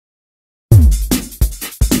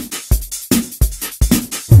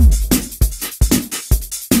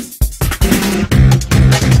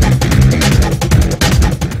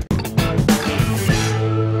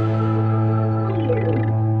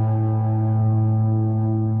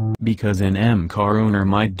Because an M car owner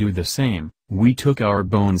might do the same, we took our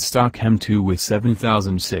bone stock M2 with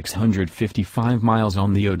 7,655 miles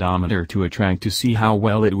on the odometer to a track to see how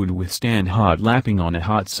well it would withstand hot lapping on a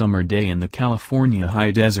hot summer day in the California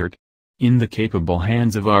high desert. In the capable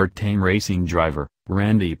hands of our tame racing driver,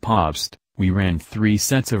 Randy Pobst, we ran 3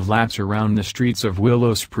 sets of laps around the streets of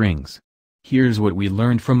Willow Springs. Here's what we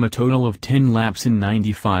learned from a total of 10 laps in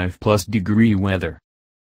 95-plus-degree weather.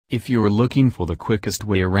 If you're looking for the quickest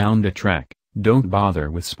way around a track, don't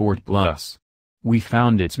bother with Sport Plus. We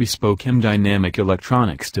found its bespoke dynamic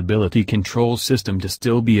electronic stability control system to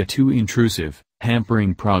still be too intrusive,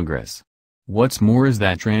 hampering progress. What's more is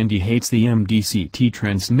that Randy hates the M DCT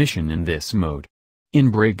transmission in this mode. In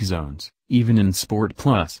brake zones, even in Sport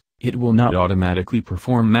Plus, it will not automatically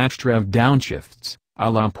perform matched-rev downshifts, a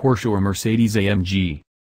la Porsche or Mercedes-AMG.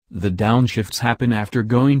 The downshifts happen after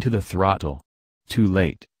going to the throttle. Too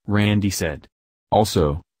late, Randy said.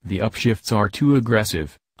 Also, the upshifts are too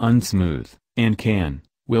aggressive, unsmooth, and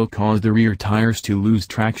will cause the rear tires to lose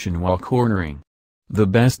traction while cornering. The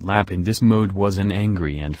best lap in this mode was an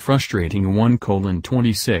angry and frustrating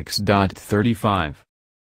 1:26.35.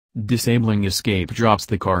 Disabling escape drops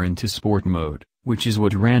the car into sport mode, which is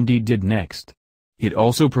what Randy did next. It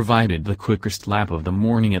also provided the quickest lap of the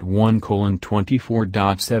morning at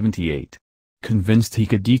 1:24.78. Convinced he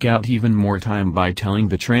could eke out even more time by telling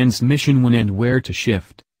the transmission when and where to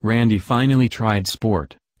shift, Randy finally tried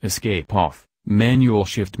sport, escape off, manual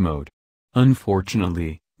shift mode.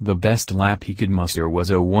 Unfortunately, the best lap he could muster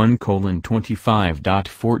was a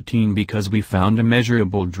 1:25.14 because we found a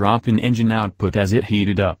measurable drop in engine output as it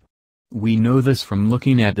heated up. We know this from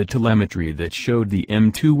looking at the telemetry that showed the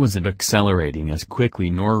M2 wasn't accelerating as quickly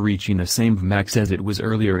nor reaching the same max as it was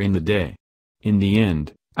earlier in the day. In the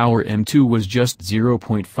end, our M2 was just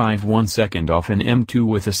 0.51 second off an M2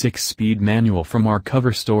 with a 6-speed manual from our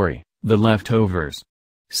cover story, The Leftovers.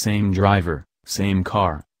 Same driver, same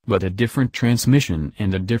car, but a different transmission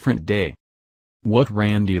and a different day. What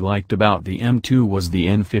Randy liked about the M2 was the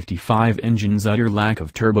N55 engine's utter lack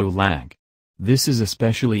of turbo lag. This is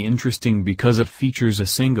especially interesting because it features a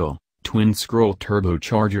single, twin-scroll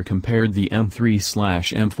turbocharger compared the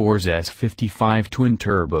M3/M4's S55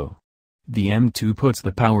 twin-turbo. The M2 puts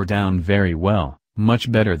the power down very well,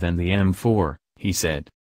 much better than the M4, he said.